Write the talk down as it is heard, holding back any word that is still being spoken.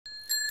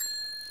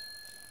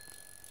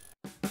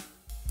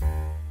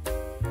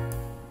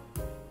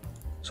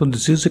So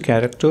this is the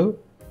character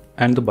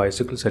and the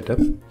bicycle setup.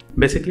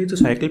 Basically the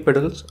cycle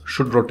pedals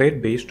should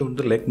rotate based on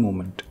the leg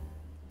movement.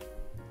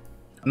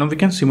 Now we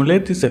can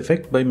simulate this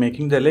effect by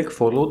making the leg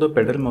follow the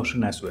pedal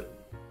motion as well.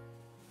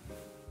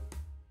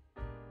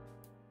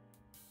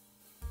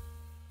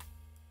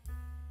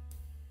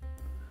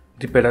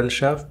 The pedal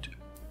shaft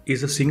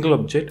is a single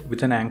object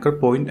with an anchor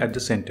point at the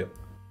center.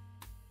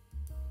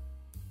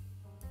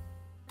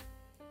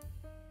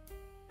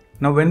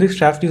 Now when the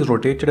shaft is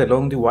rotated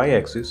along the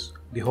y-axis,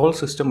 the whole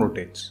system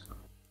rotates.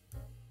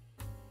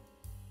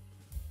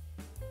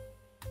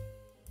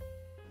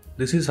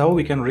 This is how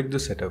we can rig the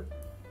setup.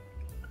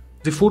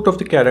 The foot of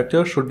the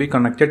character should be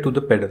connected to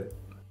the pedal.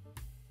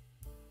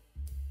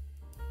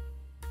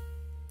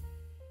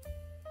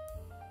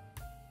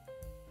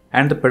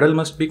 And the pedal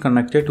must be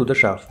connected to the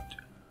shaft.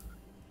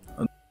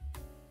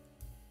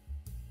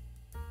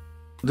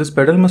 This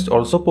pedal must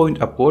also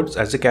point upwards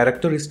as the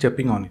character is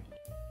stepping on it.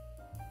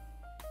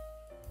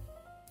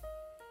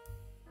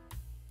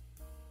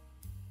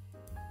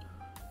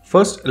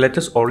 First, let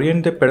us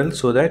orient the pedal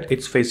so that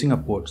it's facing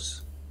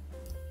upwards.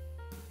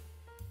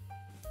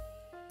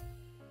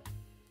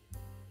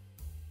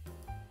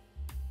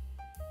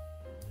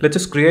 Let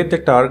us create the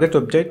target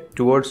object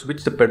towards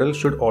which the pedal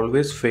should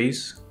always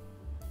face.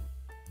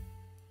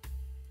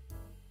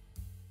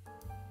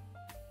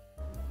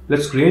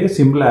 Let's create a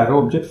simple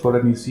arrow object for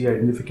an easy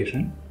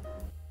identification.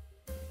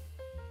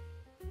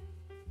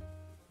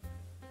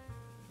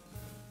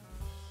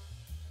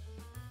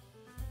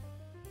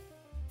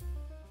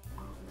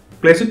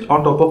 Place it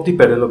on top of the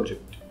pedal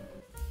object.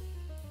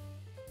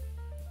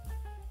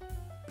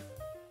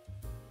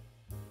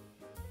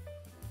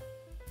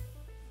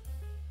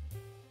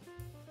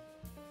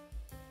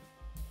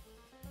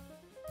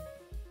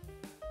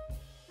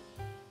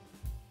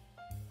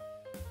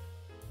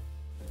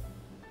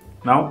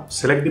 Now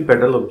select the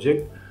pedal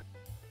object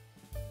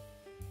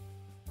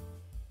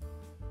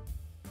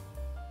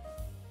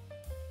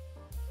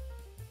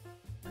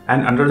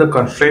and under the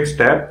Constraints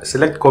tab,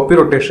 select Copy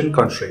Rotation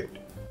Constraint.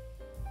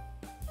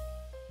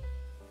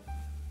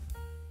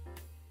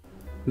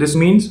 This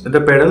means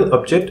the pedal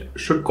object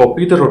should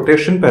copy the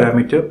rotation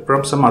parameter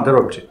from some other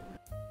object.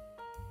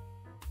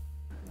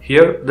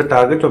 Here the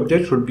target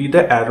object should be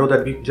the arrow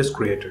that we just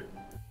created.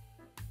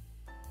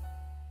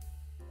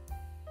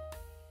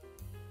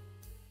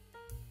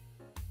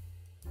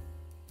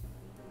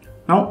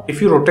 Now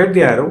if you rotate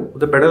the arrow,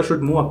 the pedal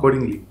should move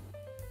accordingly.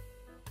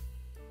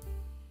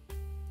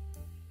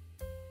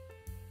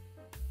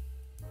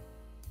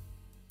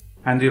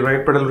 And the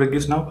right pedal rig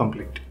is now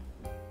complete.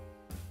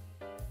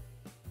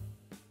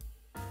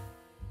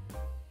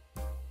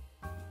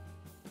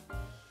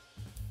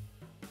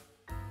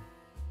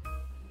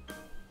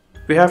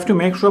 We have to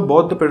make sure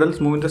both the pedals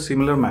move in the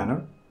similar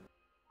manner.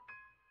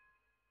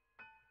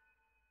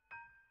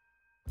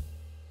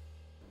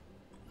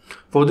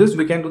 For this,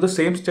 we can do the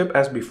same step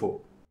as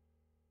before.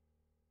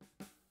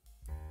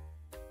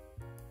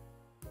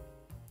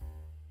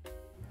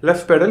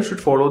 Left pedal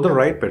should follow the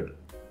right pedal.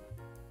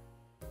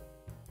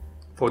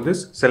 For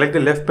this, select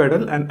the left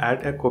pedal and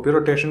add a copy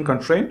rotation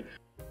constraint.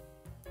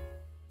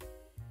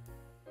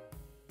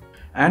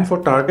 And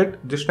for target,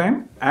 this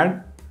time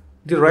add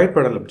the right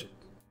pedal object.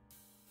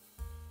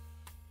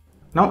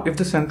 Now if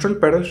the central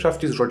pedal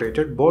shaft is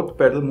rotated, both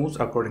pedal moves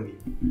accordingly,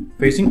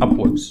 facing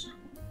upwards.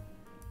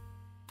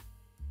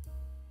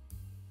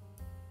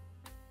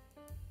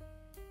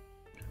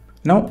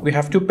 Now we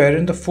have to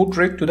parent the foot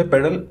rig to the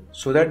pedal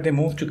so that they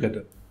move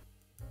together.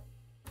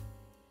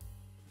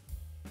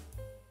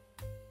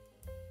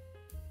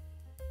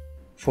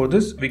 For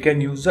this, we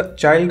can use the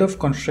child of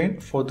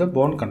constraint for the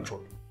bone control.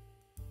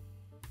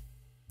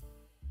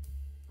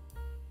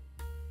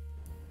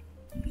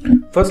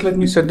 First, let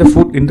me set the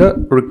foot in the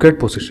required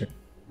position.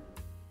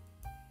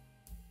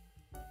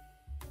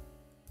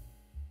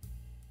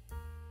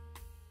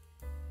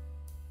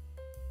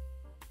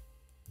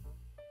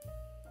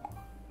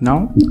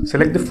 Now,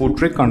 select the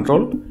foot rig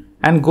control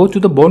and go to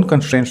the bone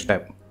constraints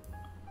tab.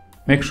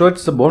 Make sure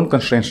it's the bone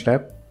constraints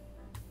tab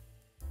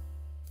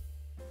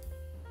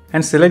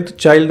and select the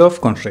child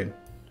of constraint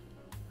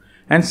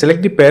and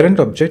select the parent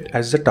object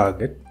as the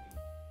target.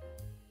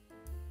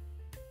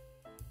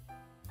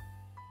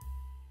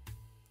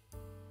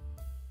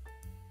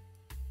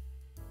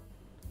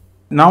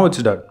 Now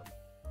it's done.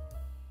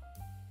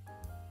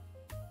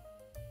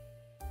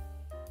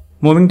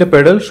 Moving the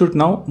pedal should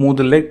now move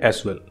the leg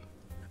as well.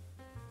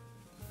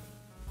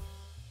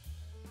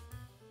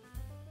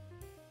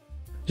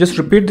 Just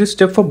repeat this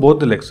step for both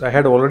the legs. I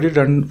had already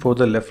done for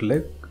the left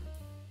leg.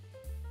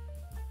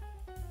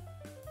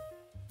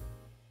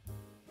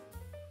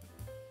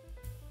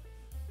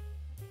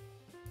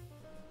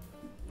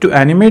 To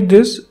animate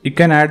this, you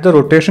can add the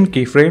rotation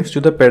keyframes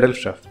to the pedal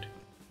shaft.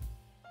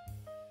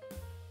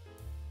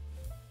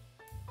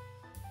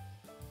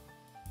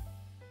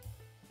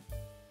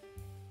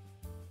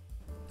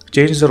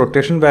 Change the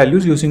rotation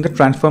values using the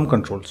transform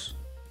controls.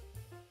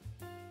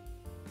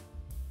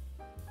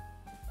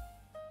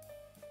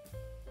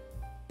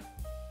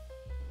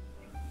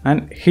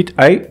 and hit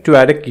I to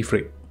add a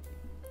keyframe.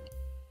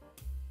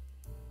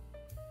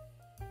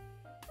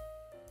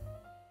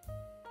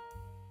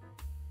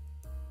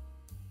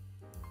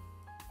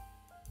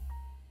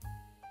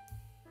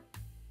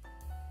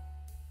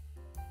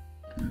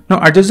 Now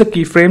adjust the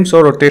keyframes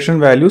or rotation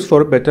values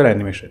for a better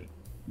animation.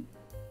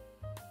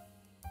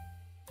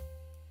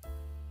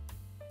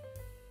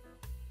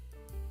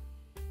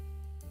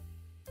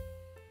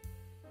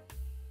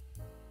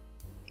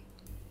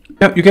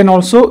 Now you can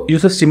also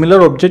use a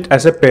similar object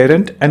as a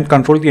parent and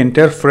control the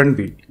entire front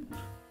wheel.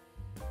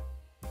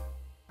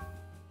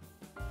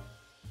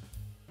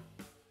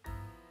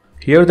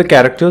 Here the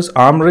character's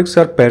arm rigs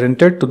are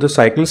parented to the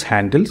cycle's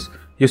handles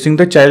using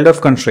the child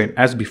of constraint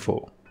as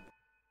before.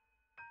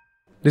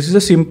 This is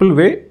a simple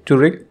way to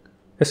rig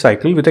a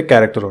cycle with a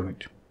character on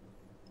it.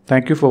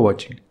 Thank you for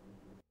watching.